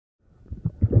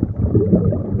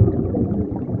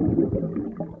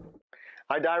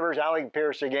Hi divers, Alec,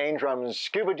 Peirce again from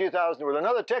Scuba 2000 with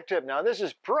another tech tip. Now this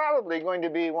is probably going to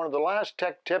be one of the last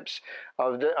tech tips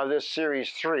of this series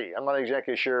 3. I'm not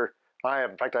exactly sure.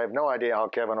 In fact, I have no idea how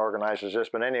Kevin organizes this,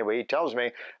 but anyway, he tells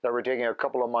me that we're taking a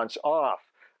couple of months off.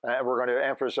 We're going to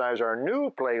emphasize our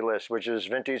new playlist, which is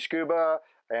Vintage Scuba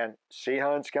and Sea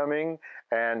Hunts coming,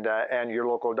 and your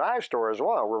local dive store as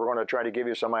well. We're going to try to give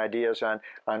you some ideas on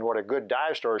what a good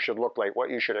dive store should look like, what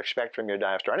you should expect from your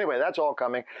dive store. Anyway, that's all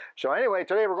coming. So anyway,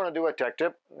 today we're going to do a tech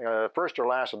tip. First or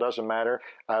last, it doesn't matter.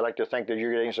 I like to think that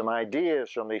you're getting some ideas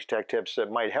from these tech tips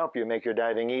that might help you make your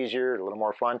diving easier, a little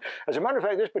more fun. As a matter of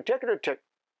fact, this particular tech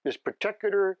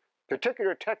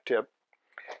tip,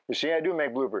 you see, I do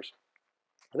make bloopers.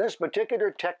 This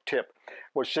particular tech tip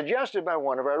was suggested by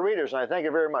one of our readers, and I thank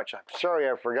you very much. I'm sorry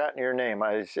I've forgotten your name.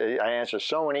 I answer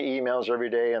so many emails every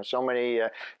day and so many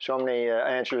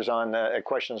answers on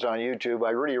questions on YouTube.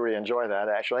 I really enjoy that,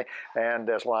 actually, and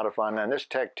that's a lot of fun. And this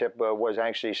tech tip was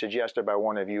actually suggested by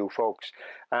one of you folks,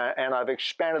 and I've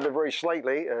expanded it very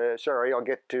slightly. Sorry, I'll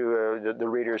get to the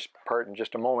reader's part in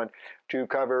just a moment, to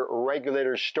cover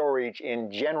regulator storage in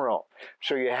general.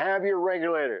 So you have your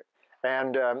regulator,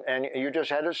 and you just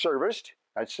had it serviced.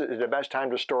 That's the best time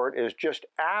to store it is just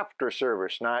after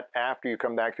service, not after you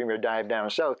come back from your dive down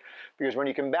south. Because when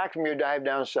you come back from your dive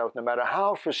down south, no matter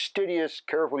how fastidious,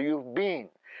 careful you've been,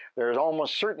 there's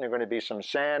almost certainly going to be some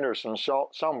sand or some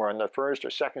salt somewhere in the first or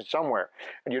second somewhere.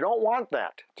 And you don't want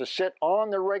that to sit on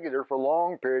the regulator for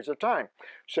long periods of time.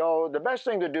 So the best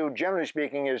thing to do, generally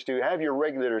speaking, is to have your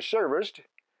regulator serviced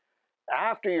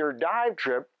after your dive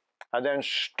trip, and then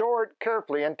store it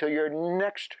carefully until your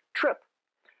next trip.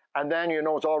 And then you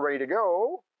know it's all ready to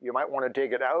go. You might want to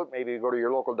take it out, maybe go to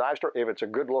your local dive store, if it's a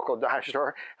good local dive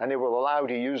store, and they will allow you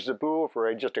to use the pool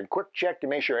for just a quick check to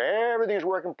make sure everything's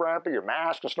working properly, your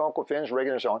mask and snorkel fins, rig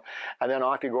and so on, and then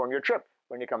off you go on your trip.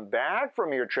 When you come back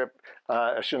from your trip,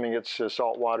 assuming it's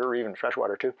salt water or even fresh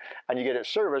water too, and you get it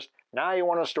serviced, now you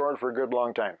want to store it for a good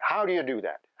long time. How do you do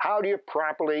that? How do you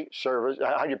properly store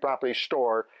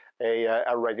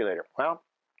a regulator? Well,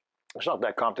 it's not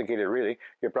that complicated, really.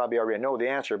 You probably already know the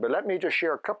answer, but let me just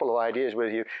share a couple of ideas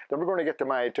with you. Then we're going to get to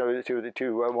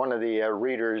one of the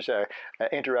readers'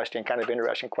 interesting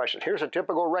questions. Here's a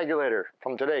typical regulator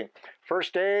from today. First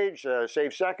stage,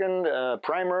 save second,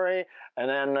 primary, and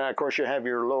then of course you have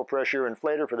your low pressure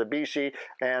inflator for the BC,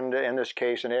 and in this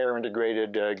case an air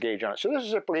integrated gauge on it. So this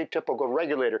is a pretty typical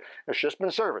regulator. It's just been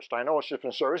serviced. I know it's just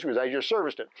been serviced because I just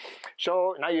serviced it.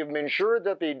 So now you've ensured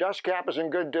that the dust cap is in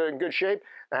good shape,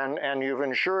 and you've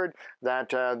ensured that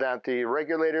the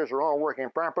regulators are all working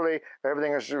properly.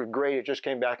 Everything is great. It just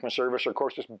came back from service. Of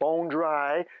course, it's bone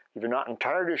dry. If you're not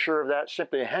entirely sure of that,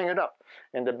 simply hang it up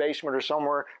in the basement or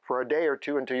somewhere for a day or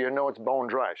two until you know it's bone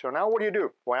dry. So now what do you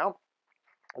do? Well,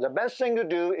 the best thing to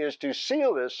do is to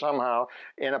seal this somehow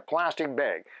in a plastic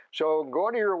bag. So go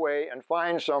out of your way and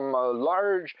find some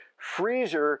large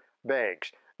freezer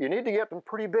bags. You need to get them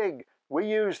pretty big. We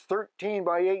use 13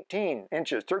 by 18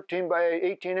 inches, 13 by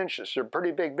 18 inches. They're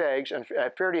pretty big bags, and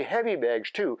fairly heavy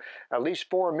bags too, at least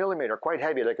 4 millimeter, quite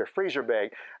heavy, like a freezer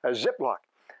bag, a Ziploc.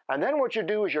 And then what you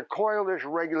do is you coil this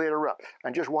regulator up,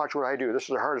 and just watch what I do. This is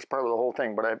the hardest part of the whole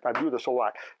thing, but I do this a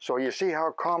lot. So you see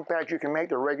how compact you can make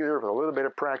the regulator with a little bit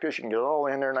of practice. You can get it all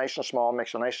in there nice and small,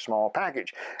 makes a nice small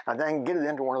package, and then get it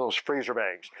into one of those freezer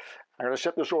bags. I'm going to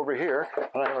set this over here,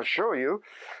 and I'm going to show you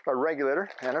a regulator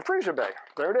and a freezer bag.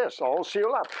 There it is, all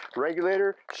sealed up.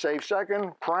 Regulator, save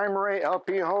second, primary,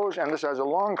 LP hose, and this has a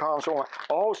long console,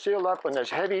 all sealed up in this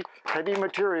heavy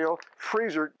material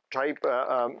freezer type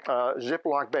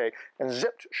Ziploc bag, and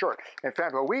zipped short. In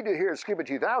fact, what we do here at Scuba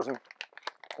 2000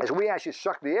 is we actually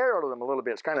suck the air out of them a little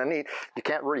bit. It's kind of neat. You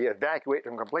can't really evacuate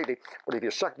them completely, but if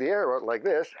you suck the air out like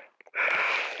this,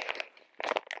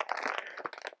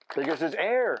 because it's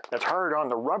air that's hard on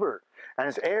the rubber, and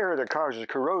it's air that causes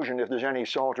corrosion if there's any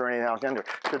salt or anything else in there.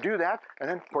 So do that, and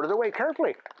then put it away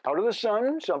carefully, out of the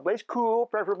sun, someplace cool,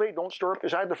 preferably. Don't store it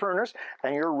beside the furnace.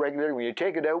 And your regulator, when you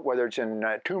take it out, whether it's in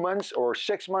 2 months or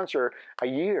 6 months or a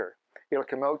year, it'll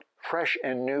come out fresh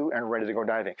and new and ready to go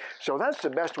diving. So that's the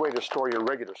best way to store your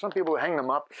regulators. Some people hang them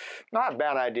up. Not a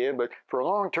bad idea, but for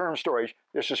long-term storage,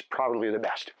 this is probably the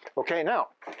best. Okay, now,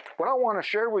 what I want to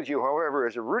share with you, however,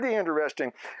 is a really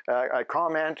interesting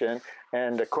comment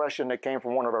and a question that came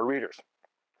from one of our readers.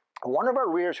 One of our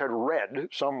readers had read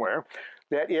somewhere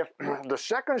that if the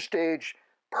second stage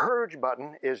purge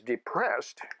button is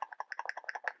depressed,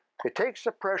 it takes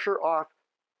the pressure off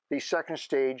the second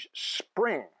stage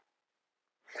spring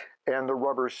and the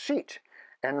rubber seat.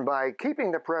 And by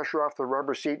keeping the pressure off the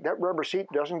rubber seat, that rubber seat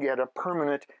doesn't get a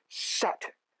permanent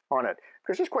set on it.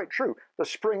 because it's quite true. The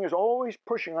spring is always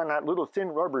pushing on that little thin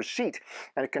rubber seat,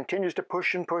 and it continues to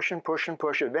push and push and push and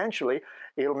push. Eventually,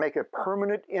 it'll make a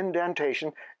permanent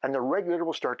indentation, and the regulator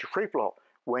will start to free flow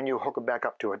when you hook it back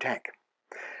up to a tank.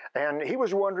 And he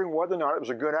was wondering whether or not it was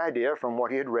a good idea, from what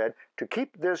he had read, to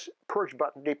keep this purge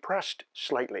button depressed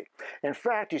slightly. In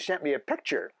fact, he sent me a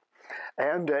picture,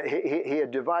 and he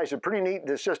had devised a pretty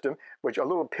neat system, which a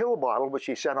little pill bottle, which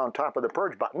he set on top of the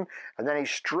purge button, and then he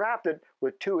strapped it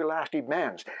with 2 elastic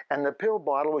bands. And the pill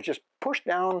bottle was just pushed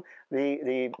down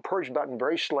the purge button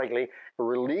very slightly,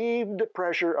 relieved the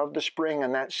pressure of the spring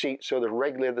on that seat, so the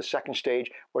regulator, the second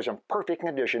stage, was in perfect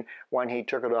condition when he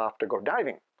took it off to go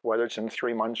diving. Whether it's in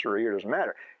 3 months or a year doesn't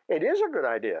matter. It is a good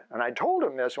idea, and I told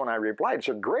him this when I replied. It's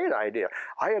a great idea.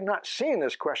 I had not seen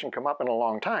this question come up in a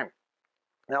long time.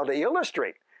 Now, to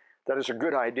illustrate that it's a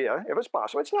good idea, if it's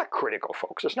possible, it's not critical,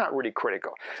 folks. It's not really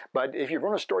critical. But if you're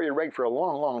going to store your rig for a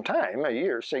long, long time, a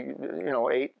year, say,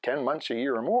 8, 10 months, a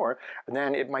year or more,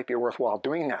 then it might be worthwhile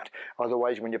doing that.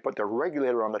 Otherwise, when you put the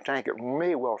regulator on the tank, it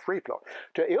may well free flow.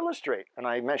 To illustrate, and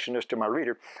I mentioned this to my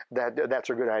reader, that's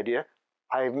a good idea,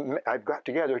 I've got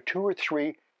together 2 or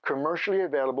 3 commercially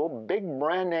available big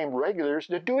brand name regulators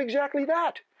that do exactly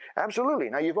that. Absolutely.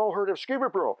 Now, you've all heard of Scuba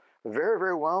Pro. Very,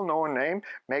 very well-known name,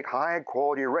 make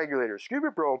high-quality regulators.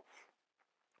 Scuba Pro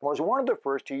was one of the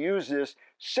first to use this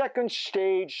second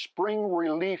stage spring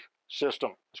relief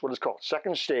system. That's what it's called,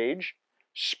 second stage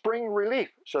spring relief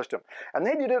system. And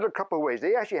they did it a couple of ways.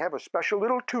 They actually have a special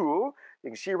little tool.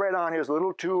 You can see right on here is a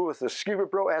little tool with the Scuba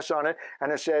Pro S on it,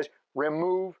 and it says,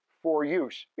 remove for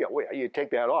use. You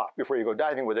take that off before you go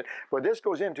diving with it. But this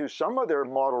goes into some of their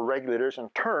model regulators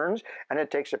and turns, and it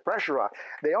takes the pressure off.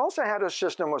 They also had a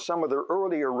system with some of their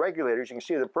earlier regulators. You can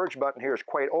see the purge button here is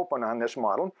quite open on this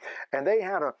model. And they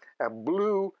had a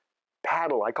blue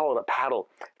paddle. I call it a paddle.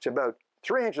 It's about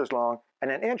 3 inches long and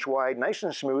 1 inch wide, nice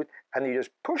and smooth. And you just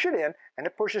push it in, and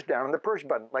it pushes down on the purge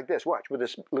button like this. Watch, with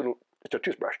this little, it's a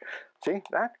toothbrush. See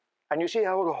that? And you see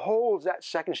how it holds that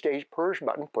second stage purge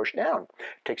button pushed down.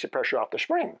 Takes the pressure off the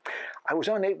spring. I was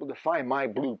unable to find my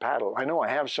blue paddle. I know I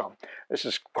have some. This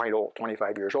is quite old,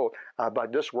 25 years old.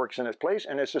 But this works in its place,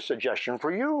 and it's a suggestion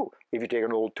for you. If you take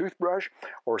an old toothbrush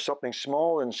or something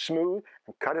small and smooth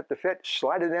and cut it to fit,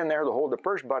 slide it in there to hold the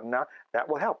purge button down, that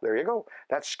will help. There you go.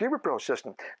 That's Scuba Pro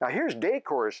system. Now here's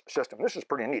Decor's system. This is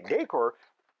pretty neat. Decor,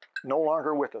 no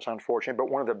longer with us, unfortunately,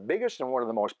 but one of the biggest and one of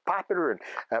the most popular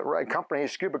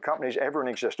companies, scuba companies ever in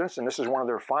existence. And this is one of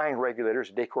their fine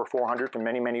regulators, Decor 400 from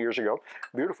many, many years ago.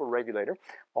 Beautiful regulator,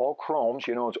 all chromes.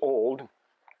 You know, it's old.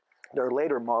 Their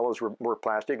later models were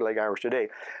plastic, like ours today.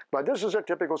 But this is a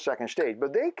typical second stage.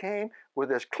 But they came with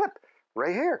this clip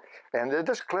right here. And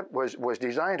this clip was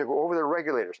designed to go over the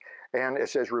regulators. And it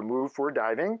says, remove for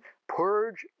diving,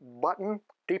 purge button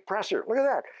depressor. Look at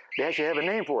that. They actually have a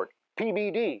name for it,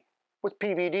 PBD. What's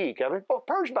PVD, Kevin? Oh,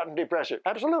 purge button depressor,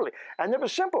 absolutely. And it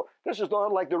was simple. This is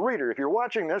not like the reader. If you're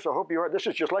watching this, I hope you are. This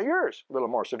is just like yours, a little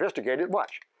more sophisticated.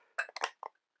 Watch.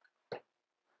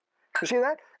 You see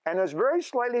that? And it's very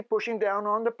slightly pushing down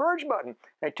on the purge button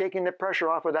and taking the pressure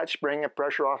off of that spring and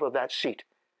pressure off of that seat.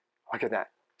 Look at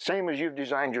that. Same as you've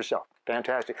designed yourself.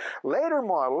 Fantastic. Later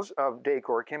models of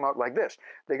Decor came out like this.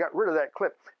 They got rid of that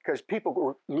clip because people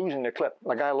were losing the clip.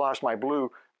 Like I lost my blue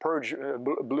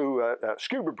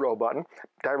Scuba Pro button.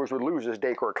 Divers would lose this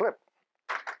Decor clip.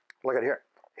 Look at here.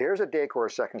 Here's a Decor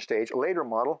second stage, later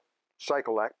model,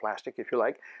 Cyclac plastic if you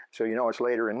like, so you know it's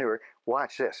later and newer.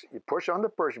 Watch this. You push on the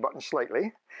purge button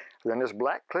slightly, then this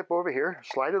black clip over here,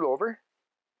 slide it over,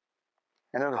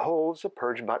 and it holds the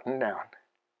purge button down.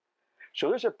 So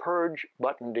there's a purge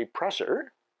button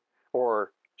depressor,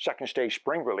 or second stage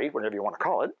spring relief, whatever you want to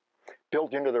call it,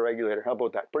 built into the regulator. How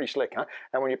about that? Pretty slick, huh?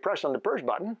 And when you press on the purge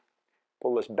button,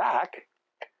 pull this back,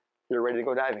 you're ready to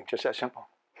go diving. Just that simple.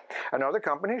 Another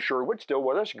company, Sherwood, still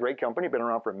with us, great company, been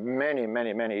around for many,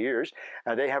 many, many years.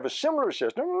 They have a similar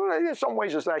system. In some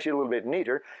ways, it's actually a little bit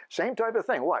neater. Same type of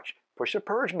thing. Watch. Push the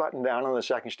purge button down on the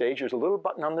second stage. There's a little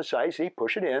button on the side. See,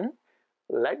 push it in,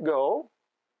 let go,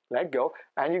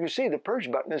 and you can see the purge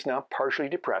button is now partially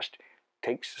depressed.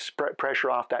 Takes the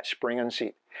pressure off that spring and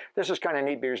seat. This is kind of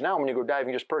neat because now when you go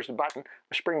diving, just push the button,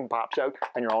 the spring pops out,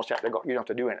 and you're all set to go. You don't have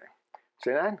to do anything.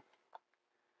 See that?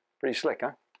 Pretty slick,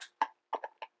 huh?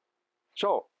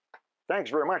 So,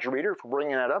 thanks very much, reader, for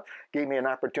bringing that up. Gave me an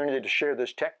opportunity to share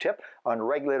this tech tip on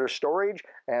regulator storage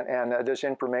and this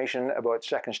information about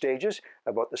second stages,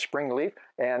 about the spring relief,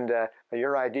 and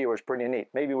your idea was pretty neat.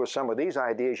 Maybe with some of these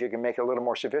ideas, you can make it a little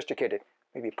more sophisticated.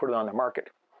 Maybe put it on the market.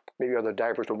 Maybe other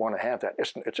divers would want to have that.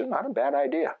 It's not a bad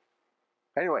idea.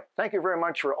 Anyway, thank you very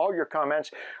much for all your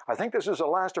comments. I think this is the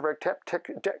last of our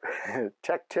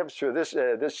tech tips for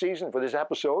this season, for this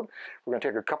episode. We're going to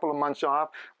take a couple of months off,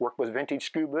 work with Vintage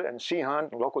Scuba and Sea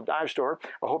Hunt, local dive store.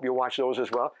 I hope you'll watch those as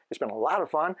well. It's been a lot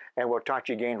of fun, and we'll talk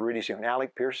to you again really soon.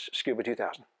 Alec, Peirce, Scuba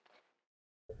 2000.